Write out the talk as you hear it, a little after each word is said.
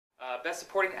Best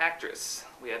Supporting Actress.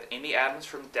 We have Amy Adams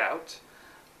from Doubt,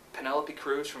 Penelope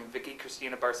Cruz from Vicky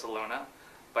Cristina Barcelona,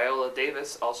 Viola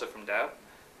Davis, also from Doubt,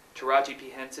 Taraji P.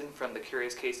 Henson from The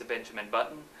Curious Case of Benjamin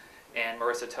Button, and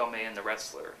Marissa Tomei in The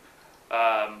Wrestler.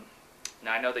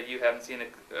 Now, I know that you haven't seen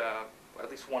at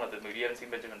least one of the movies. You haven't seen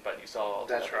Benjamin Button. You saw all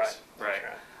the others. That's Right.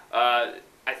 right.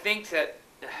 I think that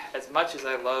as much as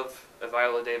I love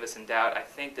Viola Davis in Doubt, I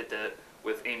think that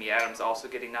with Amy Adams also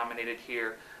getting nominated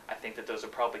here, I think that those will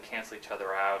probably cancel each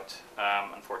other out,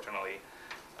 unfortunately.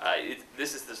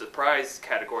 This is the surprise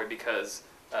category because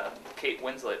Kate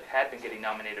Winslet had been getting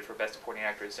nominated for Best Supporting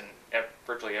Actress in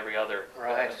virtually every other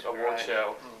award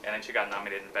show, and then she got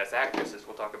nominated in Best Actress, as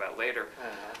we'll talk about later.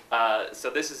 So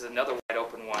this is another wide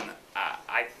open one.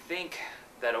 I think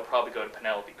that it'll probably go to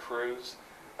Penelope Cruz.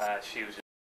 She was just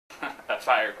a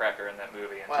firecracker in that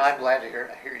movie. Well, I'm glad to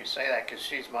hear you say that because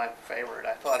she's my favorite.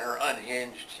 I thought her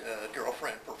unhinged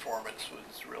girlfriend performance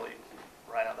was really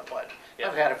right on the button. Yeah.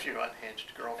 I've had a few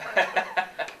unhinged girlfriends,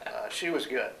 but she was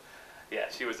good. Yeah,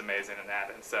 she was amazing in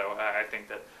that, and so I think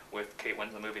that with Kate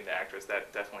Winslet moving to actress,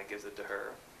 that definitely gives it to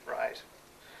her. Right.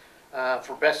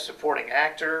 For Best Supporting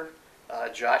Actor,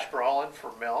 Josh Brolin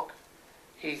for Milk,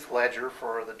 Heath Ledger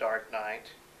for The Dark Knight,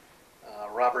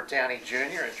 Robert Downey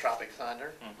Jr. in Tropic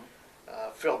Thunder,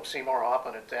 Philip Seymour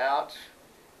Hoffman in Doubt,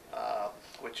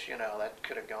 which, that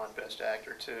could have gone Best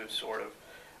Actor too, sort of.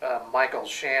 Michael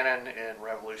Shannon in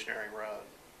Revolutionary Road.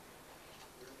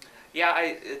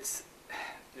 Yeah,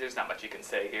 there's not much you can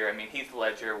say here. I mean, Heath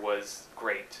Ledger was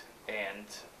great, and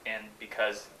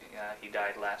because he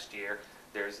died last year,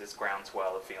 there's this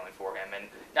groundswell of feeling for him, and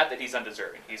not that he's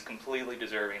undeserving. He's completely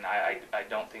deserving. I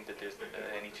don't think that there's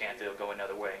any chance it'll go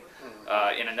another way.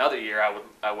 In another year,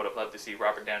 I would have loved to see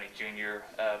Robert Downey Jr.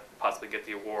 Possibly get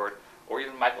the award, or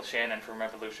even Michael Shannon from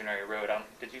Revolutionary Road.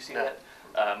 Did you see that?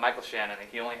 Michael Shannon,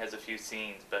 he only has a few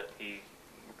scenes, but he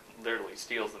literally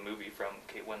steals the movie from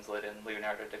Kate Winslet and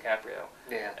Leonardo DiCaprio.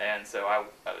 Yeah. And so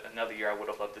another year I would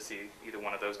have loved to see either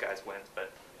one of those guys win,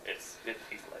 but it's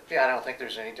Heath Ledger. Yeah, I don't think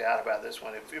there's any doubt about this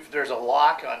one. If there's a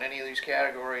lock on any of these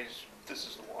categories, this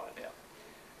is the one.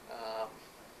 Yeah.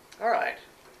 All right.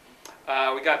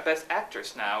 We got Best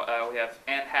Actress now. We have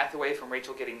Anne Hathaway from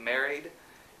Rachel Getting Married,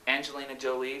 Angelina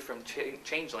Jolie from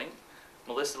Changeling,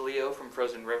 Melissa Leo from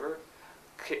Frozen River,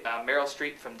 Meryl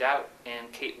Streep from Doubt,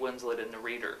 and Kate Winslet in The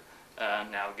Reader.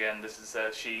 Now again, this is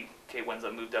Kate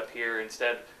Winslet moved up here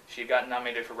instead. She got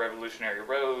nominated for Revolutionary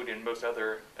Road and most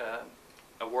other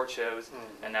award shows,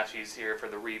 and now she's here for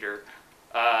The Reader.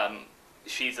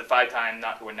 She's a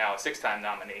now a six-time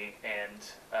nominee, and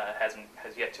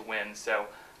has yet to win. So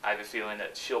I have a feeling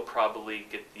that she'll probably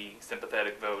get the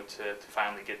sympathetic vote to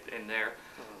finally get in there.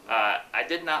 I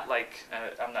did not like.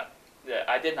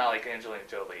 I did not like Angelina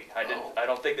Jolie. I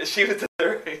don't think that she was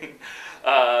deserving.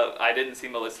 I didn't see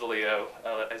Melissa Leo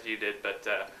as you did, but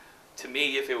to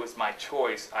me, if it was my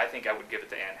choice, I think I would give it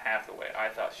to Anne Hathaway. I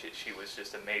thought she was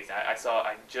just amazing. I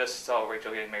just saw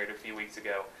Rachel Getting Married a few weeks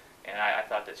ago, and I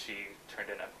thought that she turned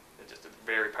in just a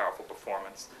very powerful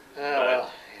performance.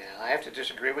 Well, yeah, I have to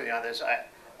disagree with you on this.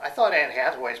 I thought Anne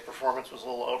Hathaway's performance was a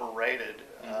little overrated,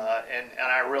 and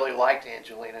I really liked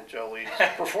Angelina Jolie's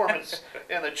performance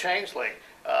in The Changeling.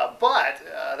 But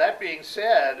that being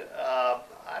said,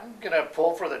 I'm going to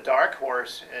pull for the dark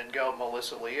horse and go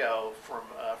Melissa Leo from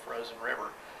Frozen River,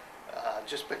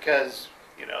 just because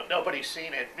nobody's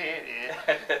seen it,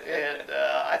 and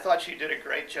I thought she did a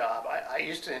great job. I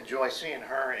used to enjoy seeing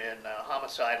her in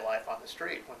Homicide: Life on the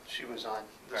Street when she was on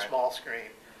the small screen,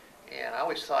 and I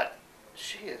always thought,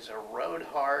 she is a rode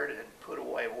hard and put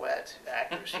away wet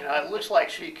actress. It looks like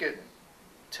she could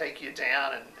take you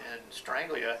down and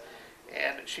strangle you.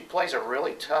 And she plays a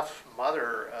really tough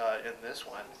mother in this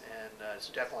one, and it's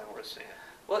definitely worth seeing.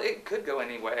 Well, it could go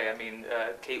any way. I mean,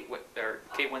 Kate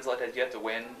Winslet has yet to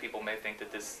win. People may think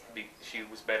that she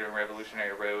was better in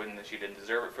Revolutionary Road and that she didn't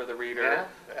deserve it for The Reader.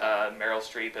 Yeah. Meryl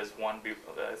Streep has won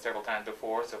several times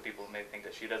before, so people may think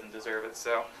that she doesn't deserve it.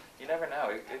 So you never know.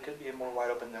 It could be more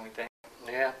wide open than we think.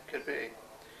 Yeah, could be.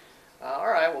 All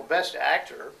right, well, Best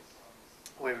Actor,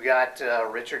 we've got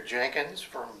Richard Jenkins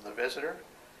from The Visitor,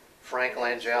 Frank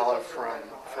Langella from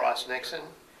Frost Nixon,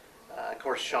 of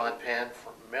course Sean Penn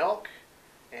from Milk,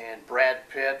 and Brad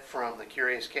Pitt from The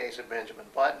Curious Case of Benjamin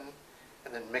Button,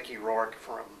 and then Mickey Rourke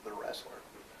from The Wrestler.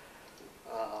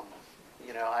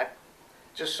 I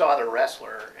just saw The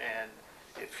Wrestler, and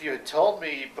if you had told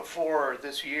me before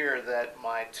this year that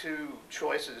my two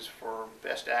choices for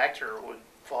Best Actor would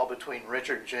fall between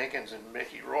Richard Jenkins and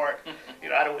Mickey Rourke, I'd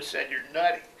have said you're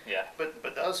nutty. Yeah.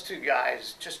 But those two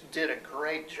guys just did a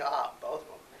great job, both of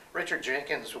them. Richard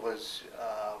Jenkins was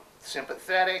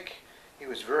sympathetic. He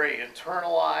was very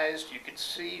internalized. You could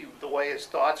see the way his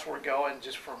thoughts were going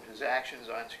just from his actions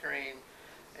on screen.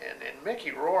 And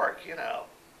Mickey Rourke, you know,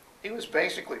 he was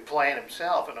basically playing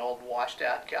himself, an old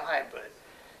washed-out guy, but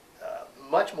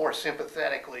much more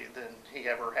sympathetically than he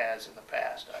ever has in the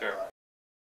past. Sure.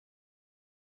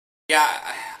 Yeah,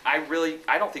 I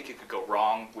don't think you could go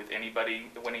wrong with anybody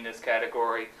winning this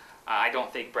category. I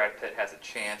don't think Brad Pitt has a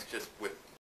chance just with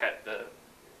the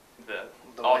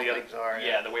all the other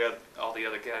the way all the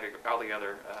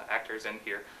other actors in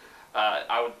here.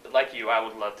 I would I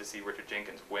would love to see Richard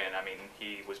Jenkins win. I mean,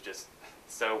 he was just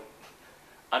so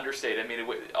understated. I mean,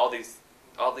 all these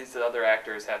other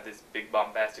actors have these big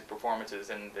bombastic performances,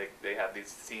 and they have these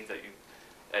scenes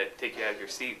that take you out of your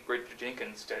seat. Richard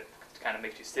Jenkins kind of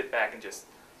makes you sit back and just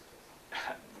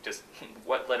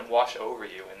let him wash over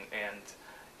you, and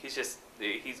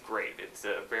he's great. It's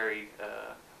a very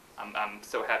I'm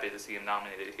so happy to see him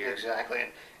nominated here. Exactly,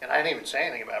 and I didn't even say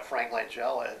anything about Frank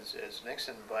Langella as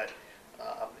Nixon, but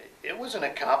it was an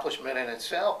accomplishment in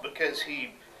itself because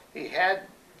he had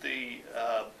the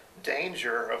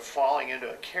danger of falling into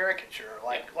a caricature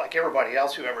like everybody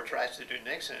else who ever tries to do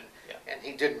Nixon, and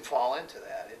he didn't fall into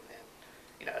that, and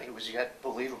you know, he was yet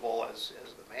believable as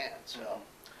the man. So. Mm-hmm.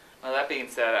 Well, that being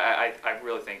said, I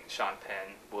really think Sean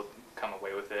Penn will come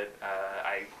away with it.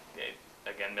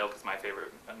 Again, Milk is my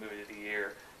favorite movie of the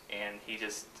year, and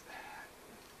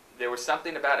there was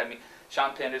something about it. I mean,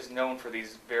 Sean Penn is known for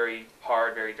these very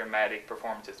hard, very dramatic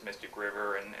performances, Mystic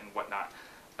River and whatnot.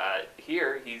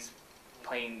 Here, he's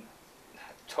playing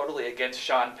totally against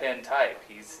Sean Penn type.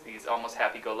 He's almost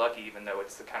happy-go-lucky, even though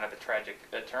it's kind of a tragic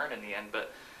turn in the end.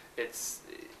 But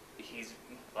he's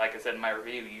like I said in my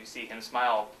review, you see him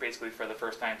smile basically for the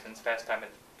first time since Fast Times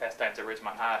at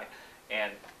Ridgemont High,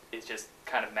 and it's just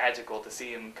kind of magical to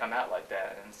see him come out like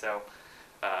that. And so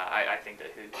I think that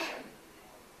he'd win.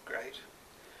 Great.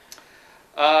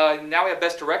 Now we have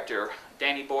Best Director: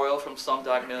 Danny Boyle from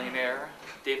Slumdog Millionaire,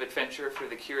 David Fincher for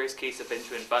The Curious Case of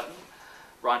Benjamin Button,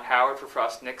 Ron Howard for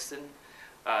Frost Nixon,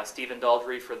 Stephen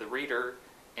Daldry for The Reader,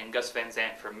 and Gus Van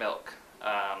Sant for Milk.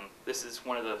 This is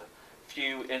one of the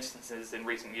few instances in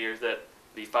recent years that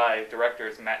the 5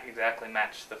 directors exactly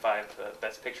match the 5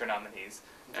 Best Picture nominees.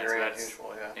 Very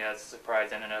unusual, yeah. Yeah, it's a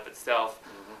surprise in and of itself.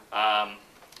 Mm-hmm.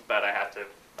 But I have to,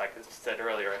 like I said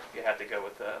earlier, you have to go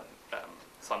with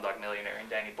Slumdog Millionaire and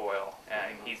Danny Boyle.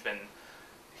 And Mm-hmm.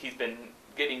 he's been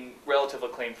getting relative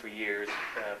acclaim for years,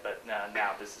 but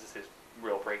now this is his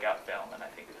real breakout film, and I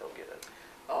think that he'll get it.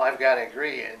 Oh, I've got to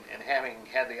agree, and having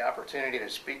had the opportunity to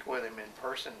speak with him in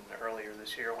person earlier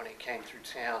this year when he came through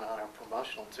town on a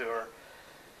promotional tour,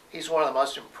 he's one of the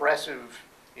most impressive,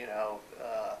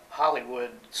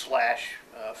 Hollywood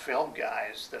 / film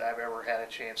guys that I've ever had a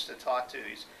chance to talk to.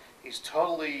 He's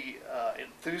totally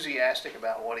enthusiastic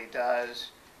about what he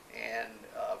does, and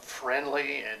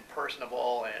friendly and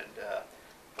personable, and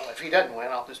well, if he doesn't win,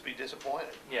 I'll just be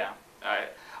disappointed. Yeah,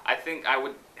 I think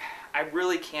I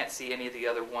really can't see any of the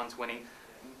other ones winning.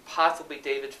 Possibly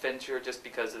David Fincher, just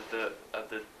because of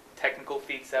the technical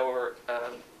feats that were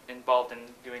involved in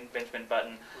doing Benjamin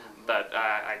Button. Mm-hmm. But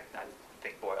I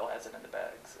think Boyle has it in the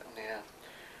bag. So. Yeah.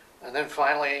 And then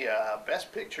finally,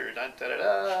 Best Picture,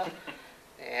 dun-da-da-da.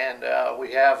 And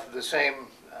we have the same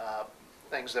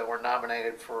things that were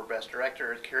nominated for Best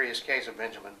Director: Curious Case of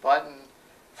Benjamin Button,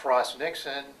 Frost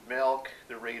Nixon, Milk,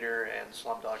 The Reader, and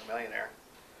Slumdog Millionaire.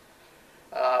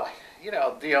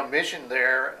 The omission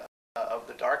there of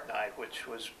The Dark Knight, which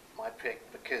was my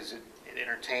pick because it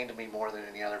entertained me more than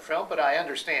any other film, but I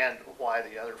understand why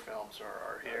the other films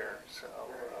are here. So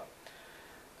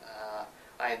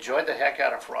I enjoyed the heck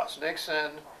out of Frost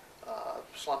Nixon,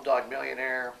 Slumdog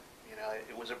Millionaire.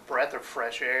 It was a breath of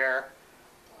fresh air.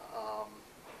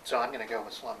 So I'm going to go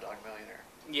with Slumdog Millionaire.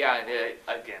 Yeah,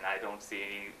 again, I don't see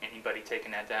anybody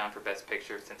taking that down for Best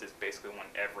Picture since it's basically won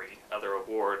every other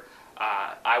award.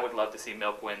 I would love to see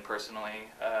Milk win personally.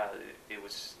 It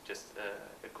was just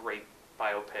a great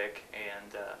biopic,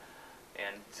 and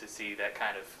to see that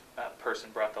kind of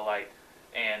person brought to light,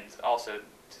 and also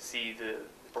to see the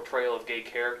portrayal of gay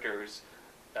characters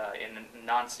in a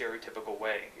non-stereotypical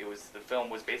way. The film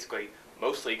was basically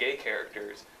mostly gay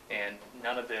characters, and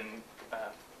none of them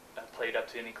played up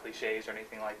to any cliches or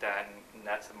anything like that, and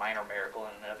that's a minor miracle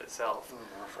in and of itself.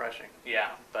 Refreshing. Yeah,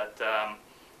 but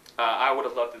I would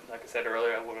have loved to, like I said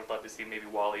earlier, I would have loved to see maybe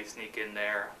Wall-E sneak in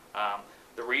there.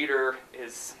 The Reader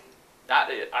is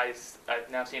not. I've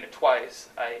now seen it twice.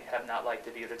 I have not liked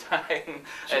it either time.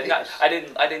 I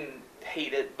didn't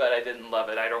hate it, but I didn't love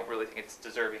it. I don't really think it's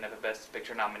deserving of a Best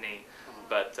Picture nominee.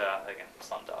 But again,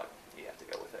 Slumdog, you have to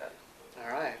go with that.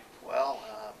 All right. Well,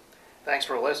 Thanks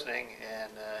for listening,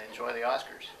 and enjoy the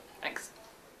Oscars. Thanks.